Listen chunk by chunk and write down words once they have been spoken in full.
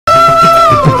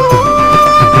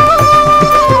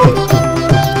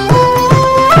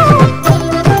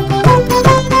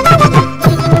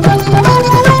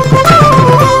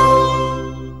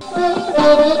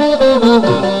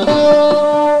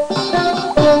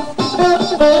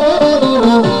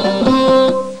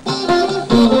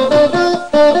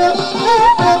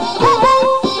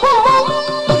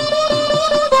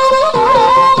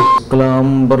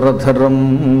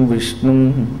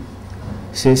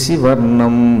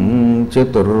శశివర్ణం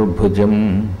చతుర్భుజం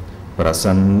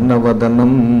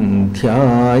ప్రసన్నవదనం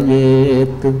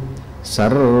ధ్యాయేత్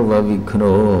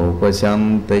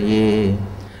సర్వవిఘ్నోపశాంతయే.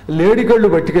 లేడి కళ్ళు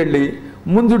పట్టుకెళ్ళి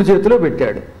ముందుడి చేతిలో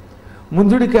పెట్టాడు.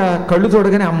 ముందుడికి ఆ కళ్ళు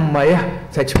చూడగానే అమ్మాయ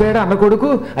చచ్చిపోయాడా అన్న కొడుకు,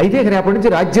 అయితే రేపటి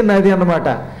నుంచి రాజ్యం నాది అన్నమాట.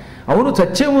 అవును,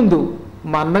 చచ్చే ముందు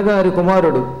మా అన్నగారి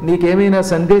కుమారుడు నీకేమైనా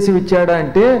సందేశం ఇచ్చాడా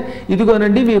అంటే,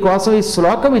 ఇదిగోనండి మీకోసం ఈ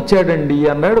శ్లోకం ఇచ్చాడండి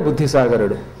అన్నాడు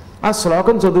బుద్ధిసాగరుడు. ఆ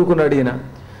శ్లోకం చదువుకున్నాడు ఈయన.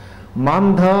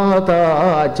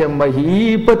 మాంధాతాచ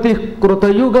మహీపతి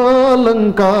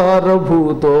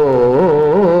కృతయుగాలంకారభూతో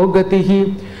గతి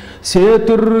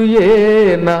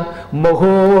సేతుర్యేన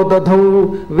మహోదధౌ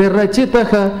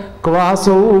విరచితః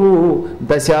క్వాసౌ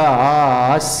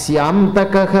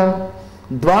దశాస్యాంతకః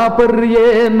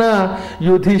ద్వాపర్యేన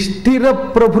యుధిష్ఠిర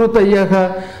ప్రభృతయః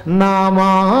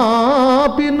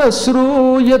నామాపి న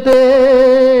శ్రూయతే.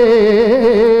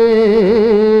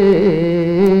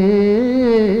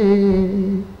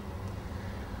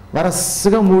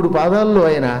 వరసగా 3 పాదాల్లో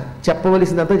ఆయన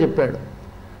చెప్పవలసిందంతా చెప్పాడు.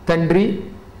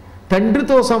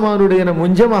 తండ్రితో సమానుడైన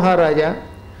ముంజ మహారాజా,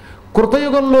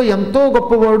 కృతయుగంలో ఎంతో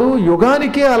గొప్పవాడు,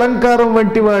 యుగానికే అలంకారం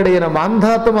వంటి వాడైన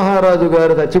మాంధాత మహారాజు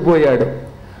గారు చచ్చిపోయాడు.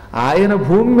 ఆయన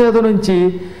భూమి మీద నుంచి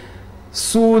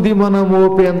సూది మన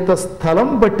మోపేంత స్థలం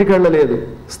పట్టుకెళ్ళలేదు.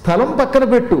 స్థలం పక్కన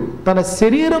పెట్టు, తన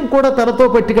శరీరం కూడా తనతో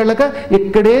పట్టుకెళ్ళక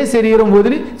ఇక్కడే శరీరం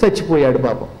వదిలి చచ్చిపోయాడు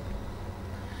పాపం.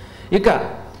 ఇక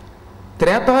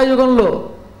త్రేతాయుగంలో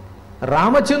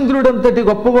రామచంద్రుడంతటి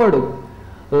గొప్పవాడు,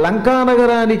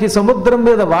 లంకానగరానికి సముద్రం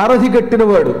మీద వారధి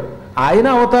కట్టినవాడు, ఆయన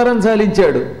అవతారం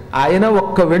చాలించాడు. ఆయన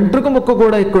ఒక్క వెంట్రుక ముక్క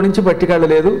కూడా ఇక్కడి నుంచి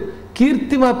పట్టుకెళ్ళలేదు.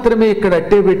 కీర్తి మాత్రమే ఇక్కడ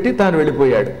అట్టే పెట్టి తాను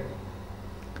వెళ్ళిపోయాడు.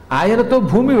 ఆయనతో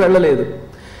భూమి వెళ్ళలేదు.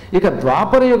 ఇక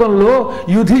ద్వాపర యుగంలో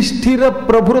యుధిష్ఠిర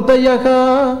ప్రభృతయ,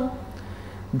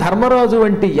 ధర్మరాజు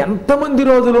వంటి ఎంతమంది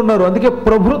రాజులు ఉన్నారు, అందుకే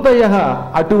ప్రభృతయ,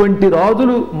 అటువంటి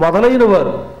రాజులు మొదలైన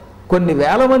వారు కొన్ని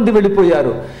వేల మంది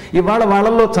వెళ్ళిపోయారు. ఇవాళ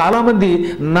వాళ్ళల్లో చాలామంది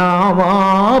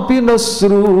నామాపి న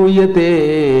శ్రూయతే,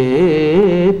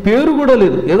 పేరు కూడా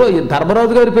లేదు. ఏదో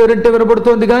ధర్మరాజు గారి పేరంటే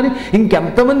వినపడుతోంది కానీ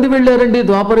ఇంకెంతమంది వెళ్ళారండి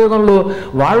ద్వాపరయుగంలో.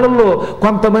 వాళ్ళల్లో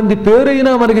కొంతమంది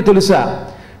పేరైనా మనకి తెలుసా.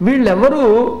 వీళ్ళెవరూ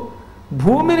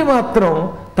భూమిని మాత్రం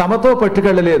తమతో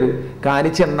పట్టుకెళ్ళలేదు. కానీ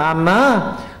చిన్నాన్న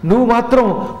నువ్వు మాత్రం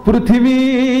పృథివీ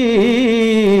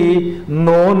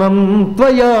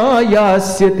నోనంత్వయా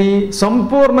యాస్యతి,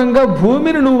 సంపూర్ణంగా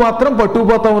భూమిని నువ్వు మాత్రం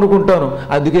పట్టుకుపోతావు అనుకుంటాను,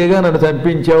 అందుకేగా నన్ను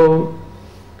చంపించావు.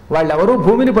 వాళ్ళెవరూ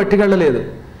భూమిని పట్టుకెళ్ళలేదు.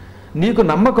 నీకు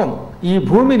నమ్మకం ఈ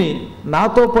భూమిని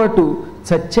నాతో పాటు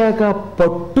చచ్చాక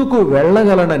పట్టుకు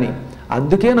వెళ్ళగలనని,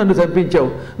 అందుకే నన్ను చంపించావు.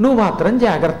 నువ్వు మాత్రం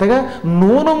జాగ్రత్తగా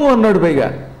నూనము అన్నాడు. పైగా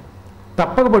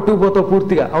తప్పక పట్టుకుపోతావు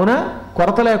పూర్తిగా, అవునా,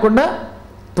 కొరత లేకుండా.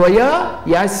 త్వయా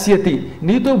యాస్యతి,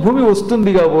 నీతో భూమి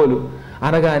వస్తుంది కాబోలు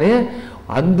అనగానే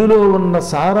అందులో ఉన్న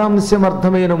సారాంశం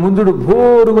అర్థమైన ముందుడు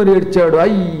భోరుమని ఏడ్చాడు.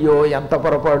 అయ్యో ఎంత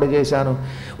పొరపాటు చేశాను,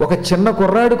 ఒక చిన్న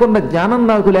కుర్రాడికున్న జ్ఞానం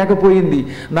నాకు లేకపోయింది.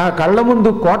 నా కళ్ళ ముందు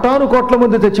కోటాను కోట్ల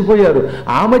మంది చచ్చిపోయారు,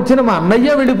 ఆ మధ్యన మా అన్నయ్య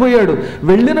వెళ్ళిపోయాడు.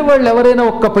 వెళ్ళిన వాళ్ళు ఎవరైనా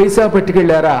ఒక్క పైసా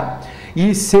పట్టుకెళ్ళారా? ఈ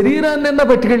శరీరాన్నైనా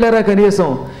పట్టుకెళ్ళారా కనీసం?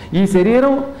 ఈ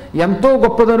శరీరం ఎంతో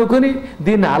గొప్పదనుకుని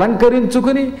దీన్ని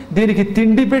అలంకరించుకుని దీనికి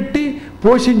తిండి పెట్టి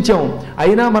పోషించాం,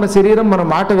 అయినా మన శరీరం మన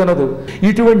మాట వినదు.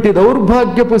 ఇటువంటి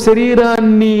దౌర్భాగ్యపు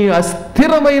శరీరాన్ని,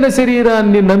 అస్థిరమైన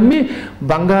శరీరాన్ని నమ్మి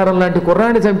బంగారం లాంటి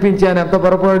కుర్రాన్ని చంపించాను, ఎంత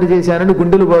పొరపాటు చేశానని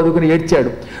గుండెలు బాదుకుని ఏడ్చాడు.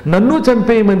 నన్ను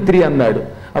చంపేయి మంత్రి అన్నాడు.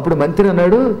 అప్పుడు మంత్రి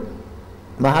అన్నాడు,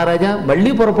 మహారాజా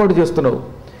మళ్ళీ పొరపాటు చేస్తున్నావు.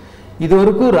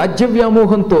 ఇదివరకు రాజ్య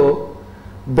వ్యామోహంతో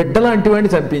బిడ్డలాంటి వాడిని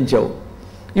చంపించావు,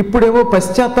 ఇప్పుడేమో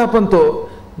పశ్చాత్తాపంతో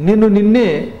నిన్నే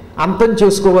అంతం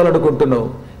చేసుకోవాలనుకుంటున్నావు.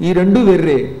 ఈ రెండు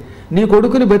వెర్రే. నీ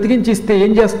కొడుకుని బతికించిస్తే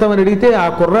ఏం చేస్తామని అడిగితే ఆ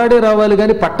కుర్రాడే రావాలి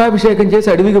కానీ పట్టాభిషేకం చేసి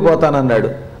అడవికి పోతానన్నాడు.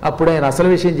 అప్పుడు ఆయన అసలు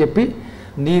విషయం చెప్పి,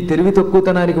 నీ తెలివి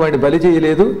తక్కువతనానికి వాడిని బలి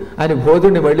చేయలేదు అని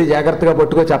బోధుడిని మళ్ళీ జాగ్రత్తగా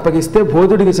పట్టుకొచ్చి అప్పగిస్తే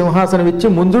బోధుడికి సింహాసనం ఇచ్చి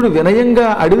ముందుడు వినయంగా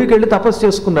అడవికి వెళ్ళి తపస్సు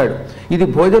చేసుకున్నాడు. ఇది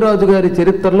భోజరాజు గారి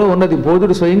చరిత్రలో ఉన్నది.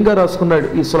 బోధుడు స్వయంగా రాసుకున్నాడు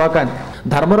ఈ శ్లోకాన్ని.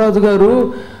 ధర్మరాజు గారు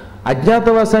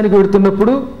అజ్ఞాతవాసానికి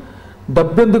వెడుతున్నప్పుడు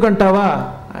డబ్బెందుకంటావా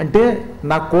అంటే,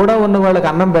 నాకు కూడా ఉన్న వాళ్ళకి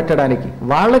అన్నం పెట్టడానికి,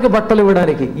 వాళ్ళకి బట్టలు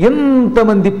ఇవ్వడానికి,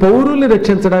 ఎంతమంది పౌరుల్ని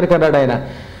రక్షించడానికి అన్నాడు ఆయన.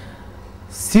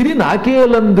 సిరి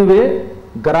నాకేలందువే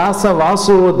గ్రాస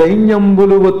వాసో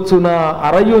దైన్యంబులు వచ్చున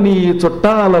అరయుని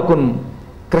చుట్టాలకున్.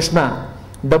 కృష్ణ,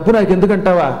 డబ్బు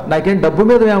నాకెందుకంటావా? నాకేం డబ్బు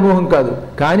మీద వ్యామోహం కాదు,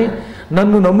 కానీ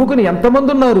నన్ను నమ్ముకుని ఎంతమంది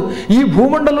ఉన్నారు, ఈ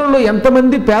భూమండలంలో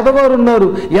ఎంతమంది పేదవారు ఉన్నారు,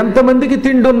 ఎంతమందికి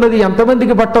తిండి ఉన్నది,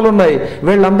 ఎంతమందికి బట్టలున్నాయి,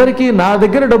 వీళ్ళందరికీ నా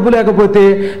దగ్గర డబ్బు లేకపోతే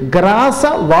గ్రాస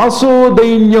వాసో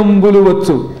దైన్యంబులు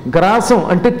వచ్చు. గ్రాసం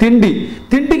అంటే తిండి,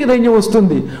 తిండికి దైన్యం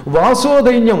వస్తుంది. వాసో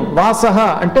దైన్యం, వాసహ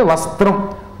అంటే వస్త్రం,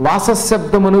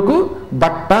 వాసశబ్దమునకు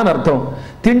బట్ట అని అర్థం.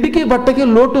 తిండికి బట్టకి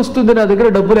లోటు వస్తుంది నా దగ్గర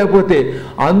డబ్బు లేకపోతే,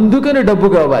 అందుకని డబ్బు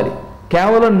కావాలి,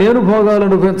 కేవలం నేను భోగాలు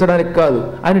అనుభవించడానికి కాదు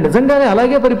అని నిజంగానే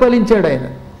అలాగే పరిపాలించాడు ఆయన.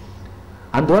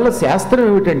 అందువల్ల శాస్త్రం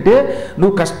ఏమిటంటే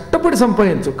నువ్వు కష్టపడి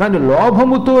సంపాదించు, కానీ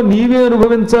లోభముతో నీవే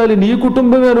అనుభవించాలి, నీ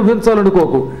కుటుంబమే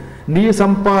అనుభవించాలనుకోకు. నీ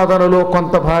సంపాదనలో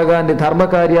కొంత భాగాన్ని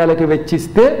ధర్మకార్యాలకి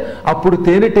వెచ్చిస్తే అప్పుడు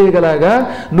తేనెటీగలాగా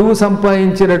నువ్వు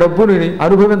సంపాదించిన డబ్బుని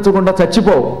అనుభవించకుండా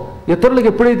చచ్చిపోవు. ఇతరులకు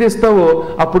ఎప్పుడైతే ఇస్తావో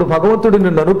అప్పుడు భగవంతుడు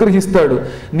నిన్ను అనుగ్రహిస్తాడు,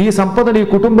 నీ సంపద నీ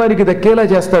కుటుంబానికి దక్కేలా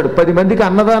చేస్తాడు. 10 మందికి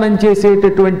అన్నదానం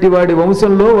చేసేటటువంటి వాడి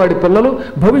వంశంలో వాడి పిల్లలు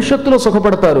భవిష్యత్తులో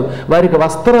సుఖపడతారు, వారికి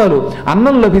వస్త్రాలు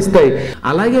అన్నం లభిస్తాయి.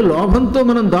 అలాగే లోభంతో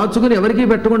మనం దాచుకుని ఎవరికీ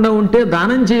పెట్టకుండా ఉంటే,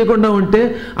 దానం చేయకుండా ఉంటే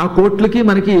ఆ కోట్లకి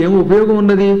మనకి ఏం ఉపయోగం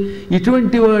ఉన్నది?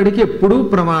 ఇటువంటి వాడికి ఎప్పుడూ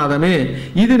ప్రమాదమే.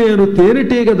 ఇది నేను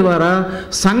తేనెటీగ ద్వారా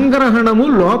సంగ్రహణము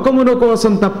లోకమున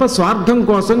కోసం తప్ప స్వార్థం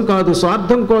కోసం కాదు,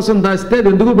 స్వార్థం కోసం దాస్తే అది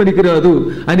ఎందుకు పనికిరాదు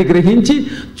అని గ్రహించి,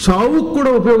 చావుకు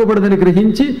కూడా ఉపయోగపడదని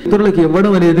గ్రహించి ఇతరులకు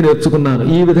ఇవ్వడం అనేది నేర్చుకున్నాను.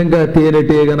 ఈ విధంగా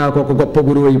తేనెటీగ నాకు ఒక గొప్ప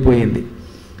గురువు అయిపోయింది.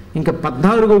 ఇంకా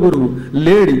 14వ గురువు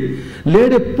లేడి.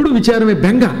 లేడి ఎప్పుడు విచారమే,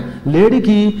 బెంగ.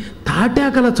 లేడికి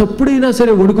తాటాకల చప్పుడైనా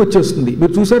సరే వణుకొచ్చేస్తుంది.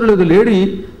 మీరు చూసారో లేదు, లేడి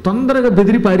తొందరగా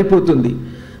బెదిరి పారిపోతుంది.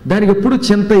 దానికి ఎప్పుడు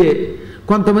చింతయే.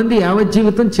 కొంతమంది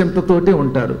యావజ్జీవితం చింతతోటే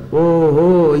ఉంటారు. ఓహో,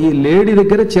 ఈ లేడీ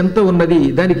దగ్గర చింత ఉన్నది,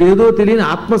 దానికి ఏదో తెలియని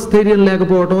ఆత్మస్థైర్యం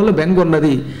లేకపోవటం వల్ల బెంగ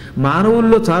ఉన్నది.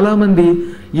 మానవుల్లో చాలామంది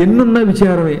ఎన్నున్నా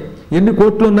విచారమే, ఎన్ని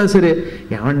కోట్లు ఉన్నా సరే,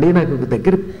 ఏమండి నాకు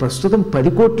దగ్గర ప్రస్తుతం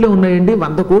 10 కోట్లే ఉన్నాయండి,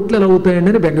 100 కోట్లు ఎలా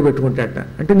అవుతాయండి అని బెంగ పెట్టుకుంటాట.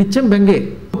 అంటే నిత్యం బెంగే.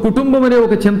 కుటుంబం అనే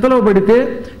ఒక చింతలో పడితే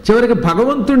చివరికి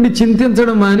భగవంతుణ్ణి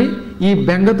చింతించడం మాని ఈ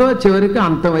బెంగతో చివరికి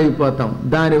అంతమైపోతాం.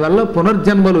 దానివల్ల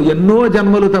పునర్జన్మలు ఎన్నో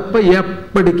జన్మలు తప్ప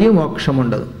ఎప్పటికీ మోక్షం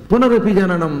ఉండదు. పునరపి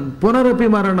జననం పునరపి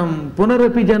మరణం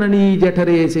పునరపి జననీ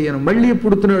జఠరే శయనం. మళ్ళీ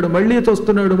పుడుతున్నాడు, మళ్ళీ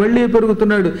తొస్తున్నాడు, మళ్ళీ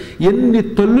పెరుగుతున్నాడు. ఎన్ని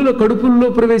తల్లుల కడుపుల్లో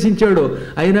ప్రవేశించాడో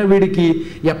అయినా వీడికి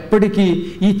ఎప్పటికీ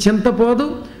ఈ చింత పోదు,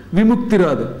 విముక్తి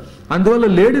రాదు. అందువల్ల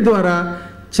లేడి ద్వారా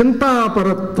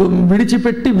చింతాపరత్వం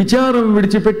విడిచిపెట్టి, విచారం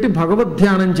విడిచిపెట్టి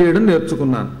భగవద్ధ్యానం చేయడం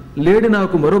నేర్చుకున్నాను. లేడి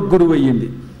నాకు మరొక గురువు అయ్యింది.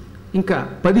 ఇంకా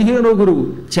 15వ గురువు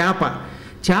చేప.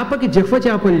 చేపకి జిహ్వ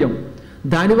చాపల్యం,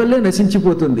 దానివల్లే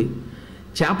నశించిపోతుంది.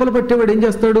 చేపలు పట్టేవాడు ఏం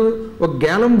చేస్తాడు, ఒక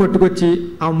గేలం పట్టుకొచ్చి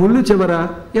ఆ ముళ్ళు చివర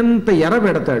ఎంత ఎర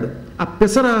పెడతాడు. ఆ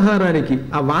పెసర ఆహారానికి,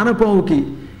 ఆ వానపావుకి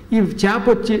ఈ చేప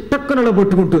వచ్చి టక్కునలా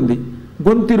పట్టుకుంటుంది,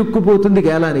 గొంతు ఇరుక్కుపోతుంది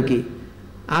గేలానికి.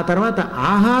 ఆ తర్వాత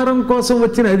ఆహారం కోసం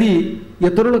వచ్చిన అది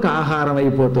ఇతరులకు ఆహారం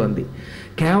అయిపోతుంది.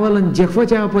 కేవలం జిహ్వ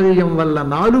చాపల్యం వల్ల,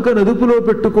 నాలుక నదుపులో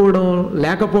పెట్టుకోవడం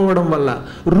లేకపోవడం వల్ల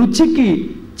రుచికి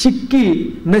చిక్కి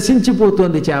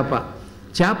నశించిపోతుంది చేప.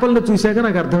 చేపలను చూశాక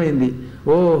నాకు అర్థమైంది,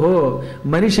 ఓహో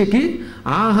మనిషికి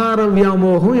ఆహార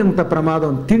వ్యామోహం ఎంత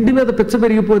ప్రమాదం. తిండి మీద పిచ్చ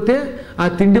పెరిగిపోతే ఆ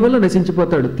తిండి వల్ల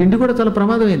నశించిపోతాడు. తిండి కూడా చాలా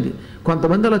ప్రమాదమైంది.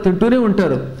 కొంతమంది అలా తింటూనే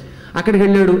ఉంటారు. అక్కడికి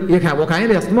వెళ్ళాడు, ఇక ఒక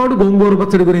ఆయన ఎస్తమాడు గోంగూర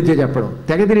పచ్చడి గురించే చెప్పడం,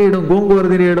 తెగ తినేయడం, గోంగూర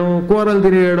తినేయడం, కూరలు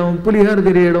తినేయడం, పులిహార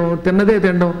తినేయడం, తిన్నదే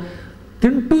తినడం.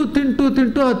 తింటూ తింటూ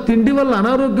తింటూ ఆ తిండి వల్ల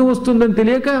అనారోగ్యం వస్తుందని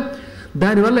తెలియక,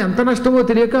 దానివల్ల ఎంత నష్టమో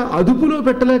తెలియక అదుపులో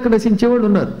పెట్టలేక నశించేవాళ్ళు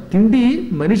ఉన్నారు. తిండి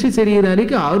మనిషి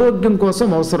శరీరానికి ఆరోగ్యం కోసం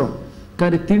అవసరం,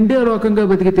 కానీ తిండే లోకంగా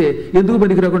బతికితే ఎందుకు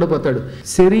పనికి రాకుండా పోతాడు.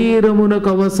 శరీరమునకు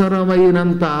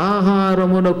అవసరమైనంత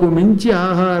ఆహారమునకు మించి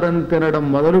ఆహారం తినడం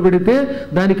మొదలు పెడితే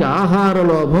దానికి ఆహార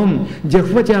లోభం,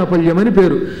 జిహ్వ చాపల్యం అని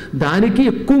పేరు. దానికి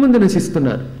ఎక్కువ మంది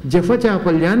నశిస్తున్నారు. జిహ్వ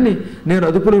చాపల్యాన్ని నేను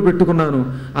అదుపులో పెట్టుకున్నాను.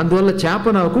 అందువల్ల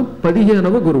చేప నాకు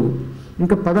 15వ గురువు.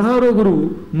 ఇంకా 16వ గురువు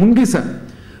ముంగిస.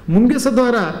 ముంగిస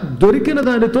ద్వారా దొరికిన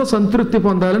దానితో సంతృప్తి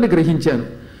పొందాలని గ్రహించాను.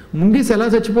 ముంగిస ఎలా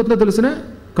చచ్చిపోతుందో తెలిసిన,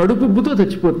 కడుపుబ్బుతో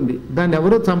చచ్చిపోతుంది. దాన్ని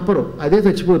ఎవరో చంపరు, అదే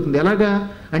చచ్చిపోతుంది. ఎలాగా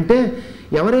అంటే,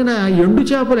 ఎవరైనా ఎండు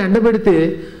చేపలు ఎండబెడితే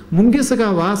ముంగిసగా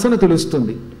వాసన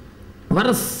తెలుస్తుంది,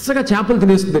 వరసగా చేపలు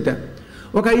తినేస్తుందిట.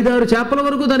 ఒక 5-6 చేపల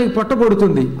వరకు దానికి పొట్ట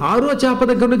పడుతుంది. 6వ చేప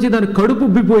దగ్గర నుంచి దాని కడుపు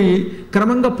ఉబ్బిపోయి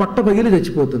క్రమంగా పొట్ట పగిలి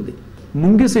చచ్చిపోతుంది.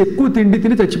 ముంగిస ఎక్కువ తిండి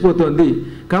తిని చచ్చిపోతుంది.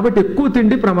 కాబట్టి ఎక్కువ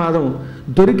తిండి ప్రమాదం.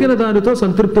 దొరికిన దానితో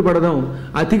సంతృప్తి పడదాం,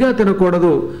 అతిగా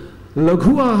తినకూడదు,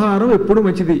 లఘు ఆహారం ఎప్పుడు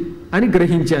మంచిది అని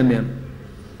గ్రహించాను నేను.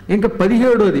 ఇంకా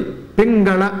 17వది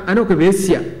పింగళ అని ఒక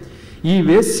వేశ్య. ఈ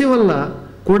వేశ్య వల్ల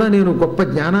కూడా నేను గొప్ప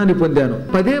జ్ఞానాన్ని పొందాను.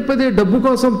 పదే పదే డబ్బు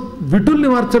కోసం విటుల్ని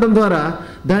మార్చడం ద్వారా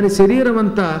దాని శరీరం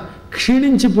అంతా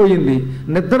క్షీణించిపోయింది.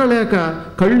 నిద్ర లేక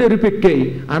కళ్ళు ఎరిపెక్కాయి,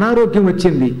 అనారోగ్యం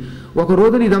వచ్చింది. ఒక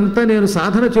రోజున ఇదంతా నేను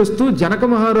సాధన చేస్తూ జనక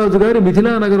మహారాజు గారి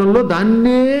మిథిలా నగరంలో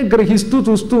దాన్నే గ్రహిస్తూ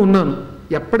చూస్తూ ఉన్నాను,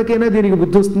 ఎప్పటికైనా దీనికి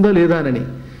బుద్ధి వస్తుందా లేదా అని.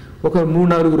 ఒక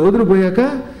 3-4 రోజులు పోయాక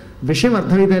విషయం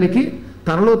అర్థమయ్యేదానికి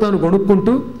తనలో తాను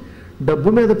గొణుక్కుంటూ, డబ్బు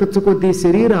మీద పిచ్చకొద్దీ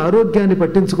శరీర ఆరోగ్యాన్ని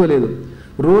పట్టించుకోలేదు.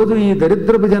 రోజు ఈ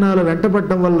దరిద్రపు జనాల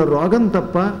వెంటపడడం వల్ల రోగం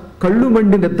తప్ప కళ్ళు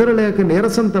మండి నిద్రలేక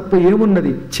నీరసం తప్ప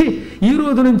ఏమున్నది? ఛీ, ఈ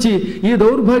రోజు నుంచి ఈ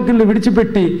దౌర్భాగ్యుల్ని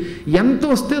విడిచిపెట్టి ఎంత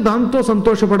వస్తే దాంతో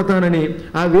సంతోషపడతానని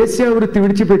ఆ వేశ్యావృత్తి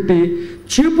విడిచిపెట్టి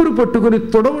చీపురు పట్టుకుని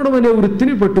తొడవడం అనే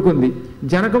వృత్తిని పట్టుకుంది.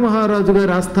 జనక మహారాజు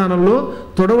గారి ఆస్థానంలో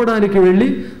తొడవడానికి వెళ్ళి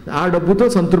ఆ డబ్బుతో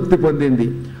సంతృప్తి పొందింది.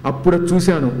 అప్పుడు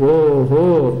చూశాను, ఓహో,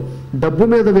 డబ్బు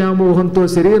మీద వ్యామోహంతో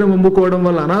శరీరం అమ్ముకోవడం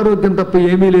వల్ల అనారోగ్యం తప్ప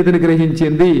ఏమీ లేదని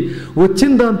గ్రహించింది.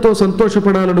 వచ్చిన దాంతో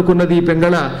సంతోషపడాలనుకున్నది ఈ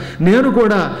పెంగళ. నేను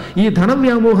కూడా ఈ ధనం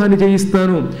వ్యామోహాన్ని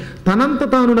జయిస్తాను, తనంత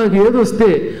తాను నాకు ఏదొస్తే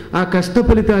ఆ కష్ట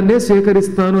ఫలితాన్నే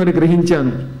స్వీకరిస్తాను అని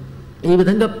గ్రహించాను. ఈ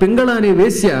విధంగా పింగళ అనే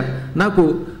వేశ్య నాకు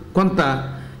కొంత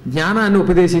జ్ఞానాన్ని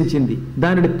ఉపదేశించింది.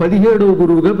 దానిని 17వ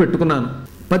గురువుగా పెట్టుకున్నాను.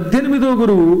 18వ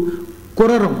గురువు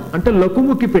కురరం అంటే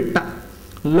లకుముకి పెట్ట.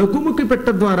 లకుముకి పెట్ట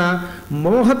ద్వారా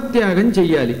మోహత్యాగం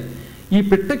చెయ్యాలి. ఈ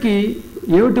పెట్టకి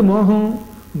ఏమిటి మోహం?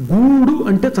 గూడు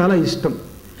అంటే చాలా ఇష్టం.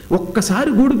 ఒక్కసారి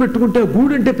గూడు పెట్టుకుంటే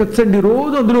గూడు అంటే పెచ్చండి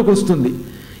రోజు అందులోకి వస్తుంది.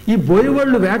 ఈ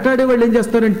బోయేవాళ్ళు వేటాడేవాళ్ళు ఏం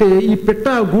చేస్తారంటే ఈ పెట్ట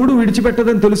ఆ గూడు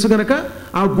విడిచిపెట్టదని తెలుసు గనక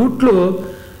ఆ గూట్లో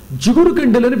జిగురు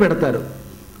కండెలని పెడతారు.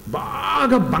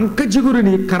 బాగా బంక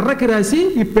జిగురుని కర్రకి రాసి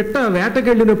ఈ పెట్ట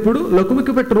వేటకెళ్ళినప్పుడు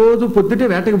లకుమికి పెట్ట రోజు పొద్దుటే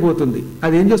వేటకి పోతుంది.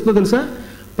 అది ఏం చేస్తుందో తెలుసా?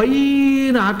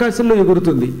 పైన ఆకాశంలో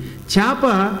ఎగురుతుంది. చేప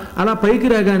అలా పైకి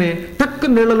రాగానే టక్కు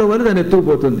నీళ్లలో వల్ల దాన్ని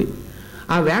ఎత్తుకుపోతుంది.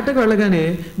 ఆ వేటకు వెళ్ళగానే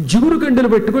జిగురు కండెలు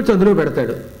పెట్టుకొచ్చి అందులో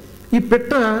పెడతాడు. ఈ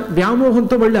పెట్ట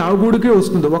వ్యామోహంతో మళ్ళీ ఆ గూడుకే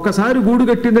వస్తుంది. ఒకసారి గూడు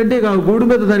కట్టిందంటే ఆ గూడు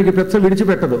మీద దానికి పెచ్చ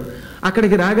విడిచిపెట్టదు.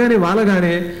 అక్కడికి రాగానే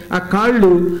వాలగానే ఆ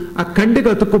కాళ్ళు ఆ కండికి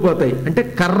అతుక్కుపోతాయి. అంటే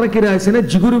కర్రకి రాసిన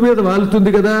జిగురు మీద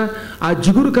వాలుతుంది కదా, ఆ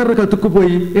జిగురు కర్రకు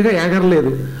అతుక్కుపోయి ఇక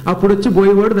ఎగరలేదు. అప్పుడు వచ్చి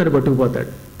పోయేవాడు దాన్ని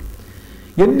పట్టుకుపోతాడు.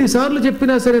 ఎన్నిసార్లు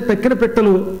చెప్పినా సరే తక్కిన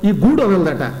పెట్టలు ఈ గూడు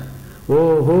వదలదట.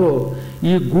 ఓహో,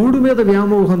 ఈ గూడు మీద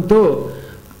వ్యామోహంతో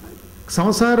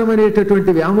సంసారం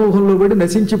అనేటటువంటి వ్యామోహంలో పడి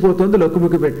నశించిపోతుంది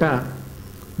లకుముకి పెట్ట.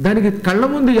 దానికి కళ్ళ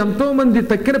ముందు ఎంతోమంది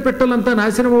తక్కిన పెట్టలంతా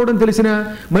నాశనం అవ్వడం తెలిసినా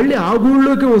మళ్ళీ ఆ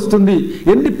గూడులోకి వస్తుంది.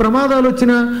 ఎన్ని ప్రమాదాలు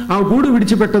వచ్చినా ఆ గూడు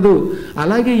విడిచిపెట్టదు.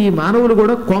 అలాగే ఈ మానవులు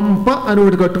కూడా కొంప అని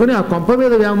ఒకటి కట్టుకుని ఆ కొంప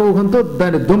మీద వ్యామోహంతో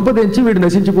దాన్ని దుంపదించి వీడు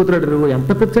నశించిపోతున్నాడు.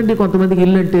 ఎంత పెచ్చండి కొంతమందికి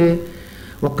ఇల్లు అంటే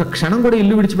ఒక్క క్షణం కూడా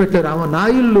ఇల్లు విడిచిపెట్టారు. నా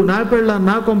ఇల్లు, నా పెళ్ళ,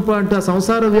 నా కొంప అంటే ఆ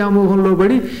సంసార వ్యామోహంలో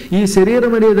పడి ఈ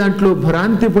శరీరం అనే దాంట్లో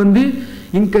భ్రాంతి పొంది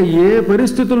ఇంకా ఏ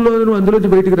పరిస్థితుల్లోనూ అందులోంచి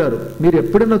బయటికి రారు. మీరు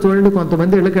ఎప్పుడైనా చూడండి,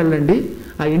 కొంతమంది ఇళ్ళకి వెళ్ళండి,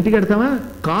 ఆ ఇంటికి వెడతామా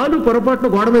కాలు పొరపాటున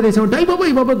గోడ మీద వేసామంటే అయ్యి బాబా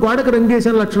ఈ బాబా గోడకు రంగు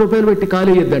వేసాను, ₹1,00,000 పెట్టి కాలు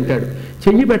వేయద్దు అంటాడు.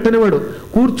 చెయ్యి పెట్టనివాడు,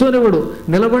 కూర్చోనివాడు,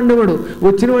 నిలబడినవాడు.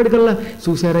 వచ్చిన వాడికల్లా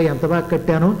చూసారా ఎంత బాగా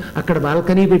కట్టాను, అక్కడ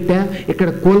బాల్కనీ పెట్టా, ఇక్కడ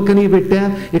కోల్కనీ పెట్టా,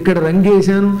 ఇక్కడ రంగు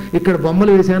వేసాను, ఇక్కడ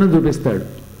బొమ్మలు వేసాను చూపిస్తాడు.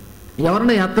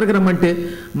 ఎవరన్నా యాత్రకు రమ్మంటే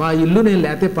మా ఇల్లు నేను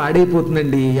లేతే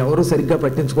పాడైపోతుందండి, ఎవరు సరిగ్గా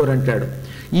పట్టించుకోరంటాడు.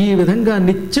 ఈ విధంగా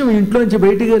నిత్యం ఇంట్లోంచి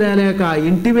బయటికి రాలేక ఆ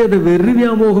ఇంటి మీద వెర్రి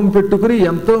వ్యామోహం పెట్టుకుని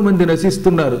ఎంతో మంది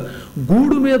నశిస్తున్నారు.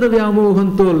 గూడు మీద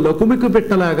వ్యామోహంతో లకుమికి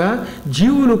పెట్టలాగా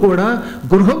జీవులు కూడా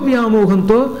గృహ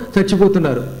వ్యామోహంతో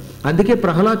చచ్చిపోతున్నారు. అందుకే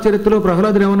ప్రహ్లాద్ చరిత్రలో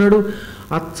ప్రహ్లాదుడు ఏమన్నాడు?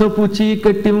 అచ్చపు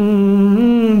చీకటిం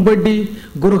బడ్డి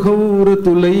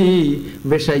గృహౌరతులై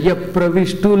విషయ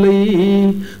ప్రవిష్టులై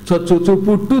చొచ్చుచు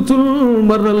పుట్టుచుల్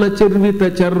మర్రల చర్విత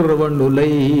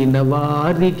చర్వణులైన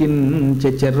వారికించ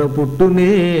చెర్ర పుట్టునే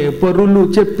పరులు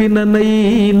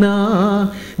చెప్పిననైనా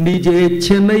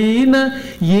నిజేచ్ఛనైన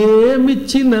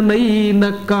ఏమిచ్చిననైన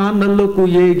కానలకు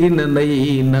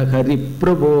ఏగిననైన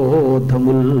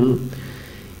హరిప్రబోధముల్.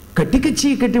 కటిక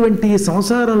చీకటి వంటి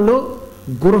సంసారంలో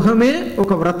గృహమే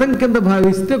ఒక వ్రతం కింద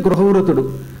భావిస్తే గృహవ్రతుడు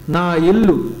నా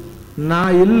ఇల్లు, నా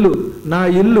ఇల్లు, నా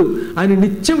ఇల్లు అని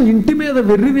నిత్యం ఇంటి మీద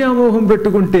వెర్రి వ్యామోహం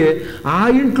పెట్టుకుంటే ఆ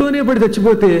ఇంట్లోనే పడి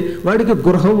చచ్చిపోతే వాడికి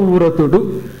గృహవ్రతుడు.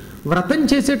 వ్రతం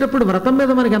చేసేటప్పుడు వ్రతం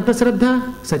మీద మనకి ఎంత శ్రద్ధ?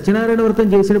 సత్యనారాయణ వ్రతం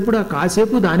చేసేటప్పుడు ఆ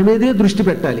కాసేపు దాని మీదే దృష్టి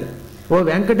పెట్టాలి. ఓ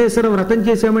వెంకటేశ్వర వ్రతం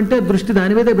చేశామంటే దృష్టి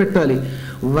దాని మీదే పెట్టాలి.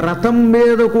 వ్రతం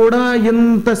మీద కూడా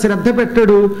ఇంత శ్రద్ధ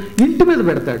పెట్టాడు, ఇంటి మీద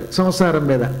పెడతాడు, సంసారం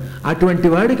మీద. అటువంటి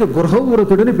వాడికి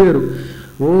గృహవ్రతుడని పేరు.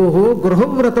 ఓహో,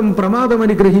 గృహవ్రతం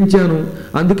ప్రమాదమని గ్రహించాను.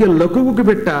 అందుకే లకువుకి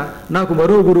పెట్ట నాకు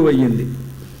మరో గురువు అయ్యింది.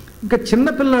 ఇంకా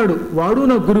చిన్నపిల్లాడు వాడు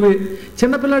నాకు గురువే.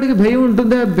 చిన్నపిల్లాడికి భయం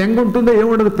ఉంటుందా, బెంగ ఉంటుందా?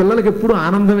 ఏముండదు. పిల్లలకి ఎప్పుడు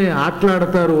ఆనందమే,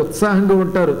 ఆటలాడతారు, ఉత్సాహంగా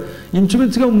ఉంటారు.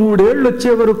 ఇంచుమించుగా 3 ఏళ్ళు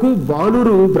వచ్చే వరకు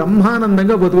బాలురు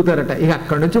బ్రహ్మానందంగా బతుకుతారట. ఇక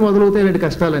అక్కడి నుంచి మొదలవుతాయి ఇలాంటి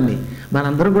కష్టాలన్నీ.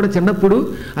 మనందరం కూడా చిన్నప్పుడు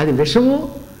అది విషమో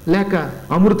లేక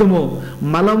అమృతమో,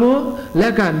 మలమో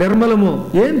లేక నిర్మలమో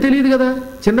ఏం తెలియదు కదా.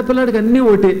 చిన్నపిల్లాడికి అన్నీ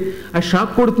ఒకటి. ఆ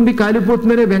షాక్ కొడుతుంది,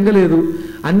 కాలిపోతుందనే బెంగలేదు.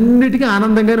 అన్నిటికీ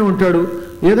ఆనందంగానే ఉంటాడు.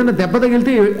 ఏదైనా దెబ్బ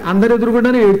తగిలితే అందరి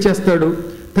ఎదురుగుండానే ఏడ్చేస్తాడు.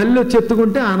 తల్లి వచ్చి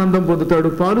ఎత్తుకుంటే ఆనందం పొందుతాడు,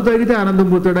 పాలు తాగితే ఆనందం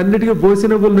పొందుతాడు, అన్నిటికీ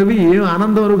బోసినవులు నవ్వి ఏం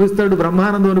ఆనందం అనుభవిస్తాడు,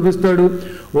 బ్రహ్మానందం అనుభవిస్తాడు.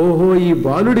 ఓహో, ఈ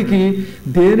బాలుడికి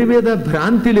దేని మీద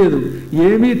భ్రాంతి లేదు,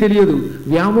 ఏమీ తెలియదు,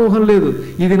 వ్యామోహం లేదు.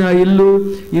 ఇది నా ఇల్లు,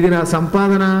 ఇది నా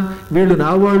సంపాదన, వీళ్ళు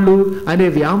నా వాళ్ళు అనే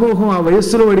వ్యామోహం ఆ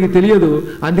వయస్సులో వాడికి తెలియదు.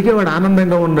 అందుకే వాడు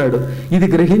ఆనందంగా ఉన్నాడు. ఇది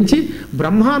గ్రహించి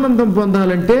బ్రహ్మానందం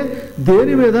పొందాలంటే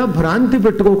దేని మీద భ్రాంతి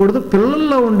పెట్టుకోకూడదు,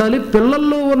 పిల్లల్లో ఉండాలి,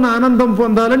 పిల్లల్లో ఉన్న ఆనందం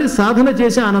పొందాలని సాధన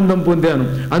చేసి ఆనందం పొందాను.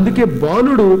 అందుకే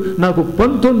బాలుడు నాకు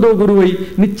 19వ గురువై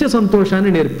నిత్య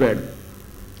సంతోషాన్ని నేర్పాడు.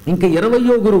 ఇంకా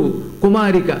 20వ గురువు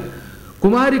కుమారిక.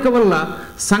 కుమారిక వల్ల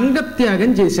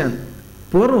సంగత్యాగం చేశాను.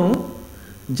 పూర్వం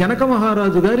జనక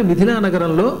మహారాజు గారి మిథిలా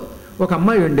నగరంలో ఒక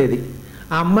అమ్మాయి ఉండేది.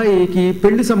 ఆ అమ్మాయికి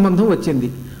పెళ్లి సంబంధం వచ్చింది.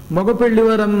 మగ పెళ్లి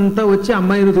వారంతా వచ్చి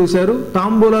అమ్మాయిని చూశారు,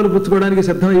 తాంబూలాలు పుచ్చుకోవడానికి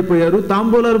సిద్ధమైపోయారు.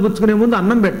 తాంబూలాలు పుచ్చుకునే ముందు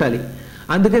అన్నం పెట్టాలి.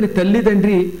 అందుకని తల్లి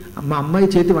తండ్రి మా అమ్మాయి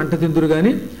చేతి వంట తిందురు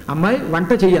కానీ అమ్మాయి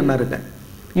వంట చెయ్యి అన్నారట.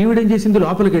 ఈవిడేం చేసింది,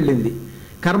 లోపలికి వెళ్ళింది.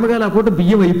 కర్మగాల పూట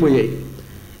బియ్యం అయిపోయాయి.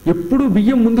 ఎప్పుడు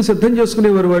బియ్యం ముందు సిద్ధం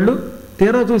చేసుకునేవారు వాళ్ళు.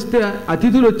 తీరా చూస్తే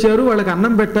అతిథులు వచ్చారు, వాళ్ళకి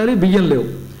అన్నం పెట్టాలి, బియ్యం లేవు.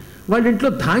 వాళ్ళ ఇంట్లో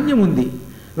ధాన్యం ఉంది.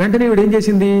 వెంటనే ఈవిడ ఏం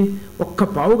చేసింది, ఒక్క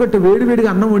పావుగట్టు వేడివేడిగా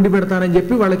అన్నం వండి పెడతానని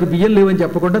చెప్పి వాళ్ళకి బియ్యం లేవని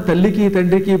చెప్పకుండా, తల్లికి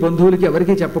తండ్రికి బంధువులకి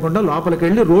ఎవరికీ చెప్పకుండా లోపలికి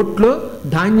వెళ్ళి రోట్లో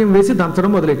ధాన్యం వేసి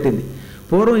దంచడం మొదలెట్టింది.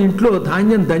 పూర్వం ఇంట్లో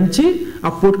ధాన్యం దంచి ఆ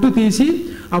పొట్టు తీసి,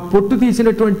 ఆ పొట్టు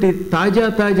తీసినటువంటి తాజా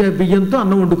బియ్యంతో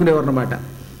అన్నం వండుకునేవారు అన్నమాట.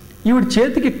 ఈవిడ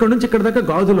చేతికి ఇక్కడి నుంచి ఇక్కడ దాకా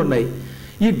గాజులు ఉన్నాయి.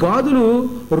 ఈ గాజులు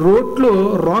రోట్లో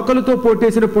రోకలతో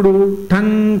పోటేసినప్పుడు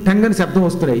టంగ్ టంగ్ అని శబ్దం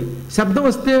వస్తున్నాయి. శబ్దం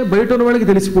వస్తే బయట ఉన్న వాళ్ళకి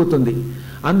తెలిసిపోతుంది.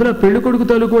 అందులో పెళ్లి కొడుకు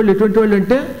తాలూకు వాళ్ళు ఎటువంటి వాళ్ళు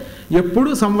అంటే, ఎప్పుడూ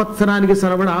సంవత్సరానికి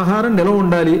సరబడ ఆహారం నిలవ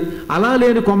ఉండాలి, అలా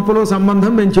లేని కొంపలో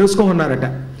సంబంధం మేము చేసుకోమన్నారట.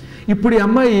 ఇప్పుడు ఈ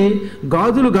అమ్మాయి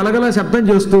గాజులు గలగల శబ్దం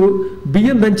చేస్తూ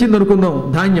బియ్యం దంచింది అనుకుందాం,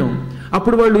 ధాన్యం.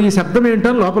 అప్పుడు వాళ్ళు ఈ శబ్దం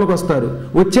ఏంటని లోపలికి వస్తారు.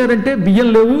 వచ్చారంటే బియ్యం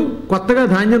లేవు, కొత్తగా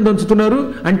ధాన్యం దంచుతున్నారు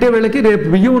అంటే వీళ్ళకి రేపు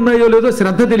బియ్యం ఉన్నాయో లేదో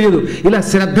శ్రద్ధ తెలియదు. ఇలా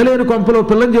శ్రద్ధ లేని కొంపలో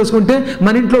పిల్లని చేసుకుంటే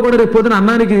మన ఇంట్లో కూడా రేపు పొద్దున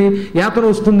అన్నానికి యాతన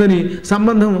వస్తుందని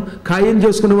సంబంధం ఖాయం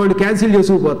చేసుకున్న వాళ్ళు క్యాన్సిల్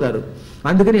చేసుకుపోతారు.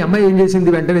 అందుకని అమ్మాయి ఏం చేసింది,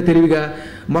 వెంటనే తెలివిగా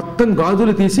మొత్తం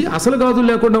గాజులు తీసి, అసలు గాజులు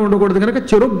లేకుండా ఉండకూడదు కనుక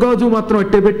చెరుకు గాజు మాత్రం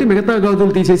అట్టే పెట్టి మిగతా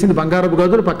గాజులు తీసేసింది, బంగారపు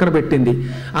గాజులు పక్కన పెట్టింది.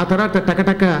 ఆ తర్వాత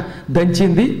టకటక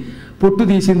దంచింది, పొట్టు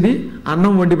తీసింది,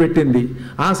 అన్నం వండి పెట్టింది.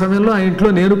 ఆ సమయంలో ఆ ఇంట్లో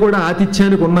నేను కూడా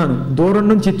ఆతిథ్యానికి ఉన్నాను, దూరం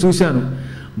నుంచి చూశాను.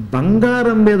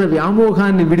 బంగారం మీద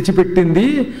వ్యామోహాన్ని విడిచిపెట్టింది.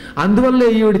 అందువల్ల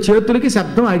ఈవిడి చేతులకి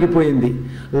శబ్దం ఆగిపోయింది.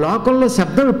 లోకంలో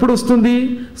శబ్దం ఎప్పుడు వస్తుంది,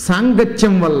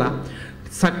 సాంగత్యం వల్ల.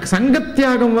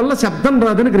 సంగత్యాగం వల్ల శబ్దం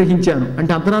రాదని గ్రహించాను.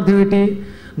 అంటే అంతరార్థం ఏంటి,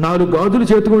 4 గాజులు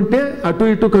చేతుకుంటే అటు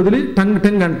ఇటు కదిలి టంగ్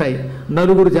టంగ్ అంటాయి.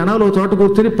 9 జనాలు ఒక చోట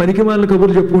కూర్చొని పనికిమాలిన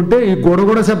కబుర్లు చెప్పుకుంటే ఈ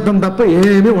గొడగొడ శబ్దం తప్ప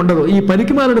ఏమీ ఉండదు. ఈ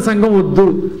పనికిమాలిన సంఘం వద్దు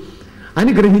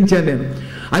అని గ్రహించాను నేను.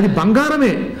 అది బంగారమే,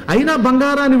 అయినా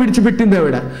బంగారాన్ని విడిచిపెట్టింది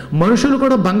ఆవిడ. మనుషులు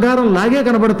కూడా బంగారం లాగే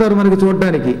కనబడతారు మనకి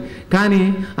చూడడానికి. కానీ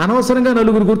అనవసరంగా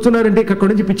 9 కూర్చున్నారంటే అక్కడి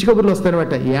నుంచి పిచ్చి కబుర్లు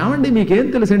వస్తాయన్నమాట. ఏమండి మీకేం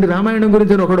తెలుసండి రామాయణం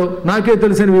గురించి అని ఒకడు, నాకే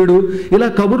తెలుసని వీడు, ఇలా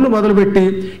కబుర్లు మొదలుపెట్టి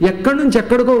ఎక్కడి నుంచి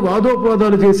ఎక్కడికో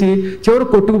వాదోపవాదాలు చేసి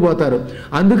చివరికి కొట్టుకుపోతారు.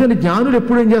 అందుకని జ్ఞానులు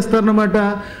ఎప్పుడు ఏం చేస్తారన్నమాట,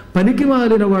 పనికి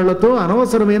మాలిన వాళ్లతో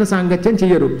అనవసరమైన సాంగత్యం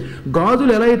చెయ్యరు.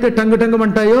 గాజులు ఎలా అయితే టంగు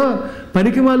టంగమంటాయో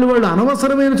పనికి మాలిన వాళ్ళు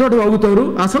అనవసరమైన చోట వాగుతారు,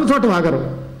 అసలు చోట వాగరు.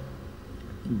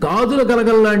 గాజుల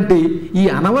గలగల్లాంటి ఈ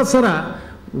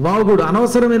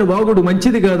అనవసరమైన వాగుడు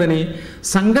మంచిది కాదని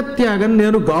సంగత్యాగం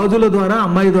నేను గాజుల ద్వారా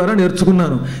అమ్మాయి ద్వారా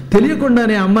నేర్చుకున్నాను.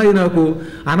 తెలియకుండానే అమ్మాయి నాకు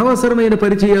అనవసరమైన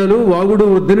పరిచయాలు వాగుడు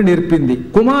వద్దని నేర్పింది.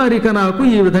 కుమారిక నాకు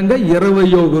ఈ విధంగా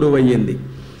 20వ గురువు అయ్యింది.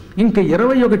 ఇంకా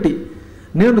 21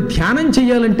 నేను ధ్యానం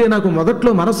చెయ్యాలంటే నాకు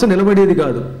మొదట్లో మనస్సు నిలబడేది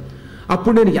కాదు.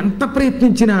 అప్పుడు నేను ఎంత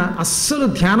ప్రయత్నించినా అస్సలు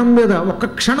ధ్యానం మీద ఒక్క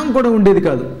క్షణం కూడా ఉండేది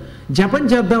కాదు. జపం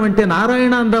చేద్దామంటే,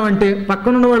 నారాయణ అందామంటే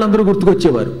పక్కనున్న వాళ్ళందరూ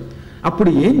గుర్తుకొచ్చేవారు. అప్పుడు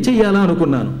ఏం చెయ్యాలా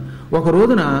అనుకున్నాను. ఒక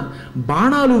రోజున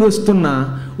బాణాలు వేస్తున్న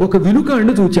ఒక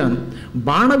విలుకాడిని చూచాను.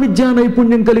 బాణ విద్యా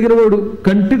నైపుణ్యం కలిగిన వాడు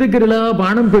కంటి దగ్గర ఇలా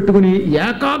బాణం పెట్టుకుని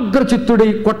ఏకాగ్ర చిత్తుడై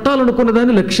కొట్టాలనుకున్న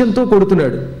దాన్ని లక్ష్యంతో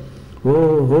కొడుతున్నాడు.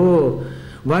 ఓహో,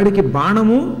 వాడికి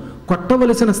బాణము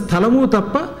కొట్టవలసిన స్థలము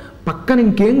తప్ప పక్కన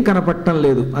ఇంకేం కనపట్టం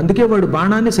లేదు. అందుకే వాడు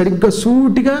బాణాన్ని సరిగ్గా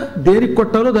సూటిగా దేనికి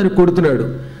కొట్టాలో దానికి కొడుతున్నాడు.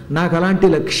 నాకు అలాంటి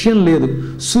లక్ష్యం లేదు,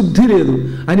 శుద్ధి లేదు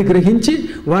అని గ్రహించి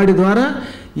వాడి ద్వారా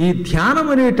ఈ ధ్యానం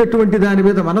అనేటటువంటి దాని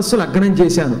మీద మనస్సు లగ్నం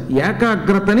చేశాను.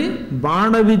 ఏకాగ్రతని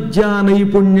బాణ విద్యా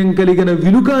నైపుణ్యం కలిగిన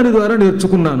విలుకాని ద్వారా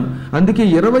నేర్చుకున్నాను. అందుకే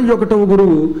 21వ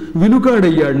గురువు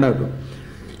విలుకాడయ్యాడు నాకు.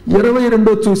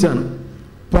 22వ చూశాను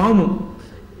పాము.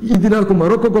 ఇది నాకు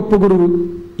మరొక గొప్ప గురువు.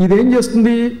 ఇదేం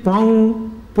చేస్తుంది, పాము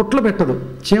పుట్ల పెట్టదు.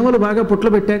 చీమలు బాగా పుట్ల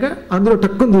పెట్టాక అందులో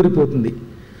టక్కుని దూరిపోతుంది.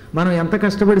 మనం ఎంత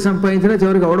కష్టపడి సంపాదించినా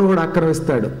చివరికి ఎవడో కూడా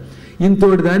ఆక్రమిస్తాడు.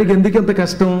 ఇంతోటి దానికి ఎందుకు ఇంత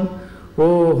కష్టం,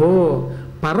 ఓహో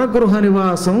పరగృహ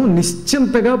నివాసం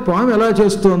నిశ్చింతగా పాము ఎలా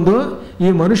చేస్తోందో ఈ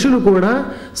మనుషులు కూడా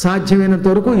సాధ్యమైనంత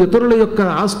వరకు ఇతరుల యొక్క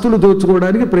ఆస్తులు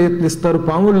దోచుకోవడానికి ప్రయత్నిస్తారు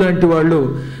పాములు లాంటి వాళ్ళు.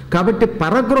 కాబట్టి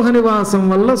పరగృహ నివాసం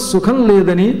వల్ల సుఖం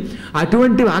లేదని,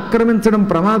 అటువంటివి ఆక్రమించడం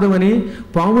ప్రమాదమని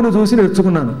పామును చూసి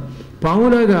నేర్చుకున్నాను.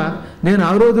 పాములాగా నేను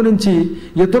ఆ రోజు నుంచి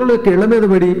ఇతరుల యొక్క ఇళ్ల మీద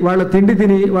పడి వాళ్ళ తిండి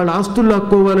తిని వాళ్ళ ఆస్తులు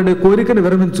లాక్కోవాలనే కోరికను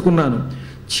విరమించుకున్నాను.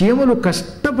 చీమలు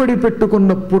కష్టపడి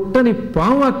పెట్టుకున్న పుట్టని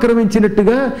పాము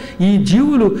ఆక్రమించినట్టుగా ఈ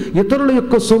జీవులు ఇతరుల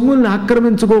యొక్క సొమ్ముల్ని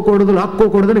ఆక్రమించుకోకూడదు,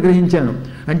 లాక్కోకూడదని గ్రహించాను.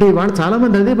 అంటే వాళ్ళు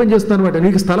చాలామంది అదే పని చేస్తాను అనమాట.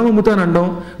 నీకు స్థలం అమ్ముతానడం,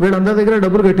 వీళ్ళందరి దగ్గర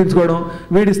డబ్బులు కట్టించుకోవడం,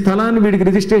 వీడి స్థలాన్ని వీడికి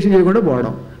రిజిస్ట్రేషన్ చేయకుండా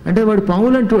పోవడం. అంటే వాడు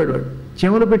పాములు అంటూ వాడు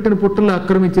చీమలు పెట్టిన పుట్టలు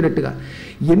ఆక్రమించినట్టుగా.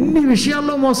 ఎన్ని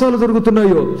విషయాల్లో మోసాలు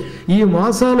జరుగుతున్నాయో, ఈ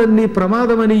మోసాలన్నీ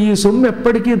ప్రమాదమని, ఈ సొమ్ము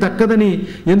ఎప్పటికీ దక్కదని.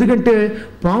 ఎందుకంటే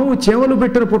పాము చీమలు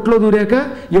పెట్టిన పుట్టలో దూరాక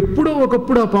ఎప్పుడో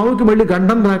ఒకప్పుడు ఆ పాముకి మళ్ళీ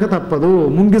గండం రాక తప్పదు.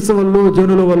 ముంగిస వల్ల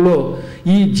జనుల వల్ల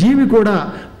ఈ జీవి కూడా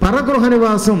పరగృహ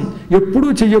నివాసం ఎప్పుడూ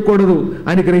చెయ్యకూడదు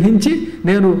అని గ్రహించి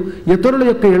నేను ఇతరుల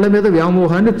యొక్క ఇళ్ల మీద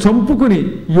వ్యామోహాన్ని చంపుకుని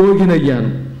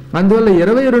యోగినయ్యాను. అందువల్ల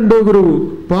 22వ గురువు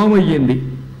పాము అయ్యింది.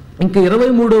 ఇంకా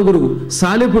 23వ గురువు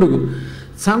సాలెపురుగు.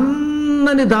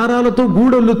 సన్నని దారాలతో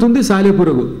గూడొల్లుతుంది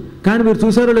సాలెపురుగు. కానీ మీరు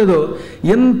చూసారో లేదో,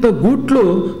 ఎంత గూట్లో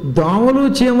దోమలు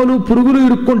చీమలు పురుగులు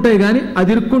ఇరుక్కుంటాయి కానీ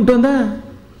అది ఇరుక్కుంటుందా?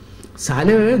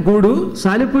 గూడు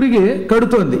సాలెపురుగే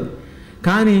కడుతోంది,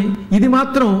 కానీ ఇది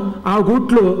మాత్రం ఆ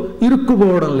గూట్లో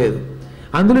ఇరుక్కుపోవడం లేదు.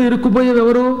 అందులో ఇరుక్కుపోయేవి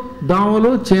ఎవరు?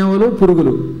 దోమలు చీమలు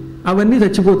పురుగులు. అవన్నీ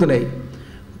చచ్చిపోతున్నాయి.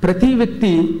 ప్రతి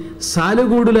వ్యక్తి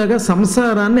సాలెగూడులాగా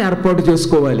సంసారాన్ని ఏర్పాటు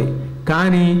చేసుకోవాలి.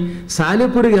 కానీ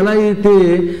సాలెపురుగు ఎలా అయితే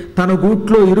తన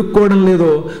గూట్లో ఇరుక్కోవడం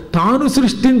లేదో, తాను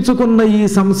సృష్టించుకున్న ఈ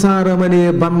సంసారం అనే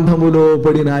బంధములో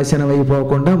పడి నాశనం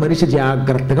అయిపోకుండా మనిషి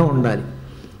జాగ్రత్తగా ఉండాలి.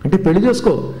 అంటే పెళ్లి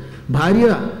చేసుకో, భార్య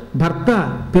భర్త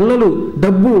పిల్లలు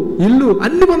డబ్బు ఇల్లు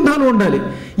అన్ని బంధాలు ఉండాలి.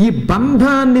 ఈ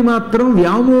బంధాన్ని మాత్రం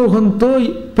వ్యామోహంతో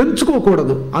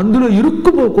పెంచుకోకూడదు, అందులో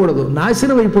ఇరుక్కుపోకూడదు,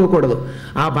 నాశనం అయిపోకూడదు.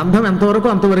 ఆ బంధం ఎంతవరకు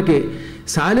అంతవరకే.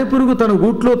 సాలెపురుగు తన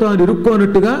గూట్లో తాను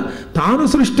ఇరుక్కోనట్టుగా తాను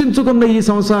సృష్టించుకున్న ఈ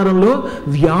సంసారంలో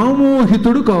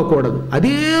వ్యామోహితుడు కాకూడదు.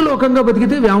 అదే లోకంగా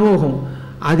బతికితే వ్యామోహం,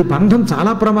 అది బంధం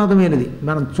చాలా ప్రమాదమైనది.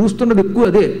 మనం చూస్తున్నది ఎక్కువ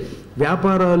అదే.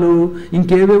 వ్యాపారాలు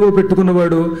ఇంకేవేవో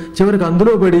పెట్టుకున్నవాడు చివరికి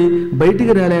అందులో పడి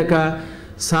బయటికి రాలేక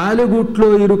సాలెగూట్లో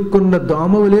ఇరుక్కున్న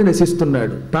దోమవలే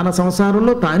నశిస్తున్నాడు. తన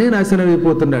సంసారంలో తానే నాశనం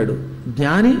అయిపోతున్నాడు.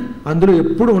 జ్ఞాని అందులో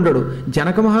ఎప్పుడు ఉండడు.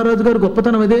 జనక మహారాజు గారు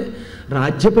గొప్పతనం అదే.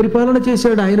 రాజ్య పరిపాలన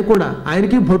చేశాడు ఆయన కూడా.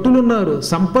 ఆయనకి భటులు ఉన్నారు,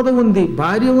 సంపద ఉంది,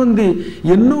 భార్య ఉంది,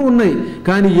 ఎన్నో ఉన్నాయి.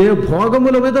 కానీ ఏ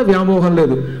భోగముల మీద వ్యామోహం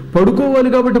లేదు.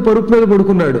 పడుకోవాలి కాబట్టి పరుపు మీద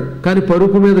పడుకున్నాడు, కానీ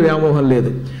పరుపు మీద వ్యామోహం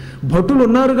లేదు. భటులు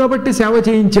ఉన్నారు కాబట్టి సేవ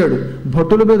చేయించాడు,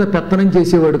 భటుల మీద పెత్తనం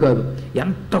చేసేవాడు కాదు.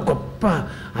 ఎంత గొప్ప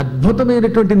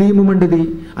అద్భుతమైనటువంటి నియమం అండిది.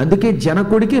 అందుకే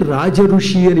జనకుడికి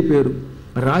రాజఋషి అని పేరు,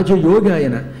 రాజయోగి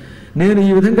ఆయన. నేను ఈ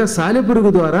విధంగా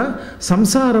సాలెపురుగు ద్వారా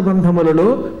సంసార బంధములలో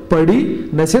పడి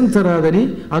నశించరాదని,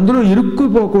 అందులో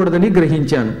ఇరుక్కుపోకూడదని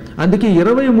గ్రహించాను. అందుకే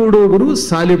 23వ గురువు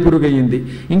సాలెపురుగు అయ్యింది.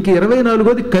 ఇంక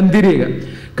 24వది కందిరీగ.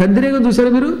 కందిరీగ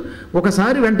చూసారా మీరు?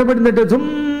 ఒకసారి వెంటబడిందంటే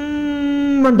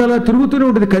అంటే అలా తిరుగుతూనే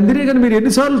ఉంటుంది. కందిరీగని మీరు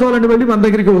ఎన్నిసార్లు తోలండి మళ్ళీ మన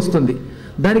దగ్గరికి వస్తుంది.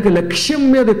 దానికి లక్ష్యం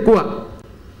మీద ఎక్కువ.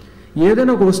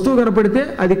 ఏదైనా ఒక వస్తువు కనపడితే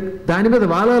అది దాని మీద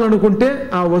వాలాలనుకుంటే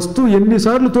ఆ వస్తువు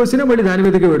ఎన్నిసార్లు తోసినా మళ్ళీ దాని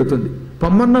మీదకే పెడుతుంది.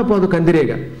 పొమ్మన్నా పోదు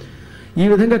కందిరీగ. ఈ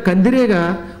విధంగా కందిరీగ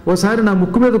ఓసారి నా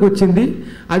ముక్కు మీదకి వచ్చింది.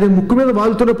 అది ముక్కు మీద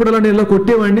వాలుతున్నప్పుడు అలా నేను ఇలా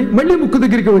కొట్టేవాడిని, మళ్ళీ ముక్కు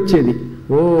దగ్గరికి వచ్చేది.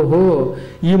 ఓహో,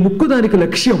 ఈ ముక్కు దానికి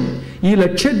లక్ష్యం. ఈ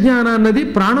లక్ష్య జ్ఞానాన్నది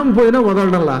ప్రాణం పోయినా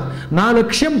వదలడంలా. నా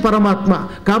లక్ష్యం పరమాత్మ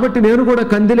కాబట్టి నేను కూడా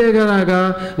కందిరీగలాగా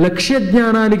లక్ష్య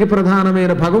జ్ఞానానికి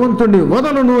ప్రధానమైన భగవంతుణ్ణి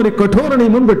వదలను అని కఠోర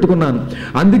నియమం పెట్టుకున్నాను.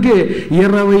 అందుకే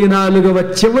 24వ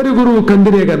చివరి గురువు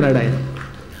కందిరీగ అన్నాడు ఆయన.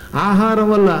 ఆహారం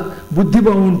వల్ల బుద్ధి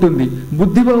బాగుంటుంది,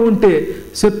 బుద్ధి బాగుంటే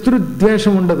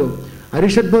శత్రుద్వేషం ఉండదు,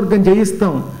 అరిషద్వర్గం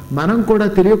జయిస్తాం. మనం కూడా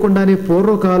తెలియకుండానే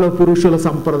పూర్వకాల పురుషుల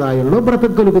సంప్రదాయంలో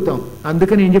బ్రతకగలుగుతాం.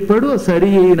 అందుకని ఏం చెప్పాడు? సరి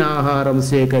అయిన ఆహారం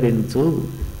సేకరించు.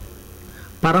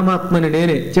 పరమాత్మని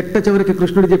నేనే చిట్ట చివరికి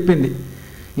కృష్ణుడు చెప్పింది.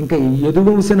 ఇంకా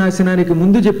యదువంశ నాశనానికి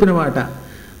ముందు చెప్పిన మాట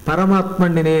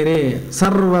పరమాత్మని నేనే.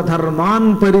 సర్వధర్మాన్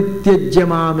పరిత్యజ్య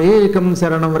మామేకం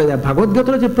శరణం వ్రజ.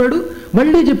 భగవద్గీతలో చెప్పాడు,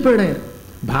 మళ్ళీ చెప్పాడు ఆయన.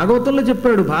 భాగవతంలో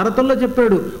చెప్పాడు, భారతంలో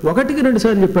చెప్పాడు, 1కి 2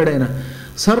 సార్లు చెప్పాడు ఆయన.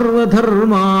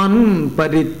 సర్వధర్మాన్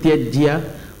పరిత్యజ్య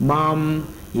మాం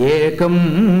ఏకం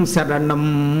శరణం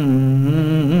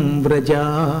వ్రజ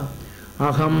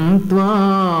అహం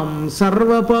త్వాం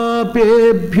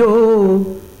సర్వపాపేభ్యో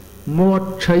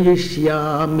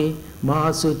మోక్షయిష్యామి మా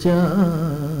శుచ.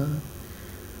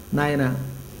 నాయన,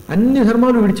 అన్ని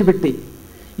ధర్మాలు విడిచిపెట్టి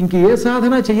ఇంక ఏ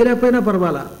సాధన చేయలేకపోయినా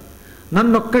పర్వాలా,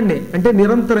 నన్నొక్కండి అంటే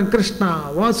నిరంతరం కృష్ణ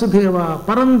వాసుదేవ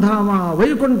పరంధామ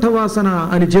వైకుంఠవాసన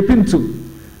అని జపించు,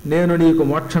 నేను నీకు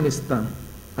మోక్షం ఇస్తాను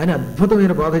అని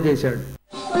అద్భుతమైన బోధ చేశాడు.